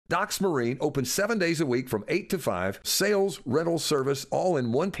Docks Marine, open 7 days a week from 8 to 5. Sales, rental, service, all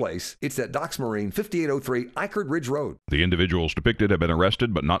in one place. It's at Docks Marine, 5803 Eichard Ridge Road. The individuals depicted have been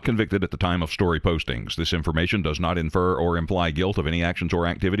arrested but not convicted at the time of story postings. This information does not infer or imply guilt of any actions or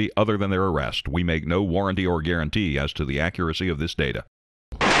activity other than their arrest. We make no warranty or guarantee as to the accuracy of this data.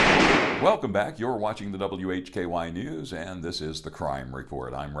 Welcome back. You're watching the WHKY News, and this is the Crime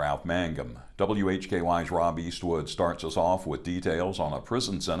Report. I'm Ralph Mangum. WHKY's Rob Eastwood starts us off with details on a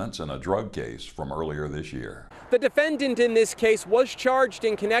prison sentence in a drug case from earlier this year. The defendant in this case was charged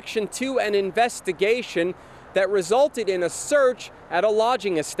in connection to an investigation that resulted in a search at a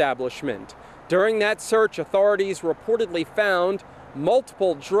lodging establishment. During that search, authorities reportedly found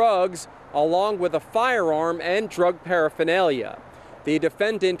multiple drugs along with a firearm and drug paraphernalia. The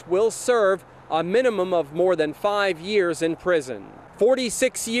defendant will serve a minimum of more than 5 years in prison.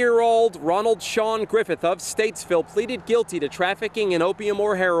 46-year-old Ronald Sean Griffith of Statesville pleaded guilty to trafficking in opium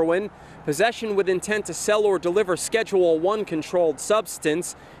or heroin, possession with intent to sell or deliver Schedule I controlled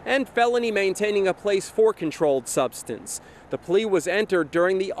substance, and felony maintaining a place for controlled substance. The plea was entered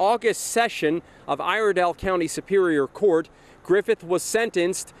during the August session of IREDELL County Superior Court. Griffith was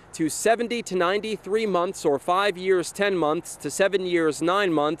sentenced to 70 to 93 months or 5 years 10 months to 7 years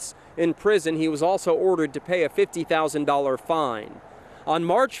 9 months in prison. He was also ordered to pay a $50,000 fine. On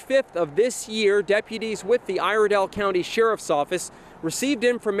March 5th of this year, deputies with the Iredell County Sheriff's Office received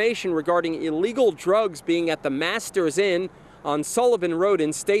information regarding illegal drugs being at the Masters Inn on Sullivan Road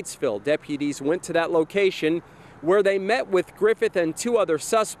in Statesville. Deputies went to that location where they met with Griffith and 2 other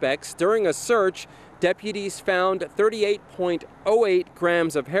suspects. During a search, deputies found 38.08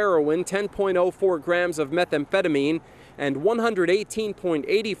 grams of heroin, 10.04 grams of methamphetamine, and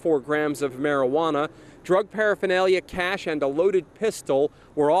 118.84 grams of marijuana. Drug paraphernalia, cash, and a loaded pistol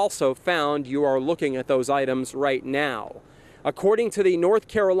were also found. You are looking at those items right now. According to the North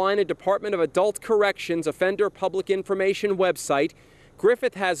Carolina Department of Adult Corrections Offender Public Information website,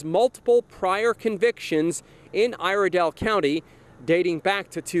 Griffith has multiple prior convictions in Iredell County dating back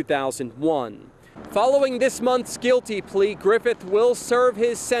to 2001. Following this month's guilty plea, Griffith will serve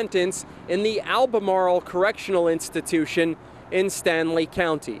his sentence in the Albemarle Correctional Institution in Stanley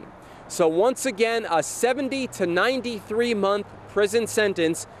County. So once again, a 70 to 93 month prison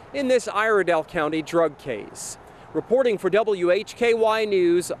sentence in this Iredell County drug case. Reporting for WHKY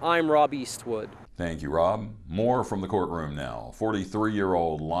News, I'm Rob Eastwood. Thank you, Rob. More from the courtroom now.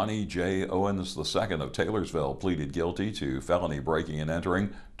 43-year-old Lonnie J. Owens II of Taylorsville pleaded guilty to felony breaking and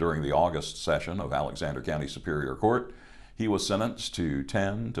entering during the August session of Alexander County Superior Court. He was sentenced to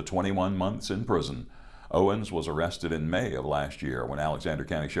 10 to 21 months in prison. Owens was arrested in May of last year when Alexander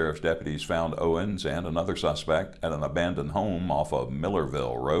County Sheriff's deputies found Owens and another suspect at an abandoned home off of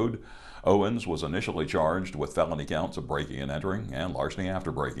Millerville Road. Owens was initially charged with felony counts of breaking and entering and larceny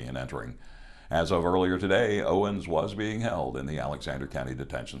after breaking and entering. As of earlier today, Owens was being held in the Alexander County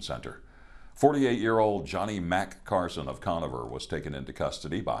Detention Center. 48-year-old Johnny Mack Carson of Conover was taken into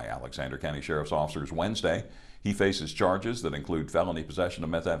custody by Alexander County Sheriff's officers Wednesday. He faces charges that include felony possession of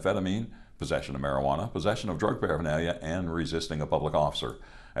methamphetamine, possession of marijuana, possession of drug paraphernalia, and resisting a public officer.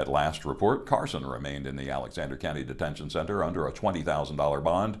 At last report, Carson remained in the Alexander County Detention Center under a $20,000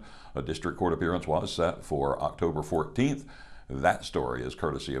 bond. A district court appearance was set for October 14th. That story is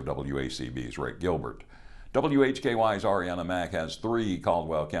courtesy of WACB's Rick Gilbert. WHKY's Arianna Mack has 3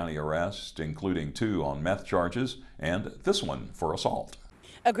 Caldwell County arrests, including 2 on meth charges and this one for assault.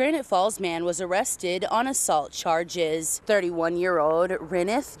 A Granite Falls man was arrested on assault charges. 31-year-old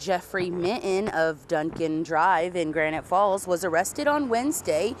Reneth Jeffrey Minton of Duncan Drive in Granite Falls was arrested on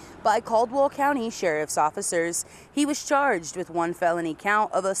Wednesday by Caldwell County Sheriff's officers. He was charged with 1 felony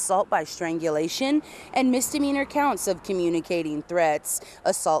count of assault by strangulation and misdemeanor counts of communicating threats,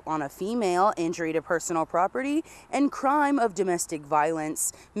 assault on a female, injury to personal property, and crime of domestic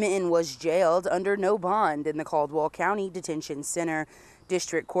violence. Minton was jailed under no bond in the Caldwell County Detention Center.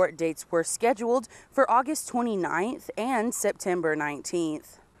 District court dates were scheduled for August 29th and September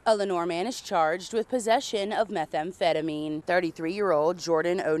 19th. A Lenoir man is charged with possession of methamphetamine. 33-year-old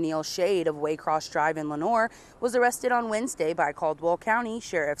Jordan O'Neill Shade of Waycross Drive in Lenoir was arrested on Wednesday by Caldwell County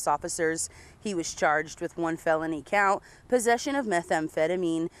Sheriff's officers. He was charged with 1 felony count, possession of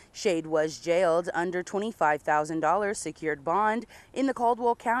methamphetamine. Shade was jailed under $25,000 secured bond in the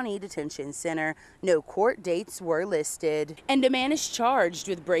Caldwell County Detention Center. No court dates were listed. And a man is charged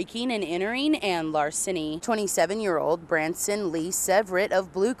with breaking and entering and larceny. 27-year-old Branson Lee Severett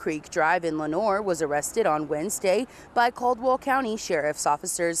of Blue Creek Drive in Lenoir was arrested on Wednesday by Caldwell County Sheriff's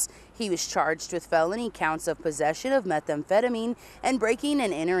officers. He was charged with felony counts of possession of methamphetamine and breaking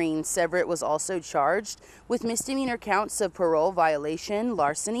and entering. Everett was also charged with misdemeanor counts of parole violation,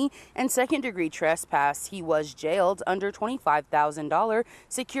 larceny, and second-degree trespass. He was jailed under $25,000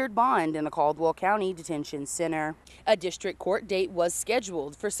 secured bond in the Caldwell County Detention Center. A district court date was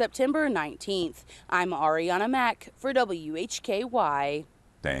scheduled for September 19th. I'm Arianna Mack for WHKY.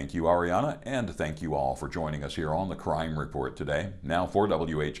 Thank you, Arianna, and thank you all for joining us here on the Crime Report today. Now for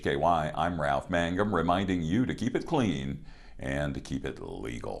WHKY, I'm Ralph Mangum, reminding you to keep it clean and to keep it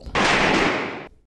legal.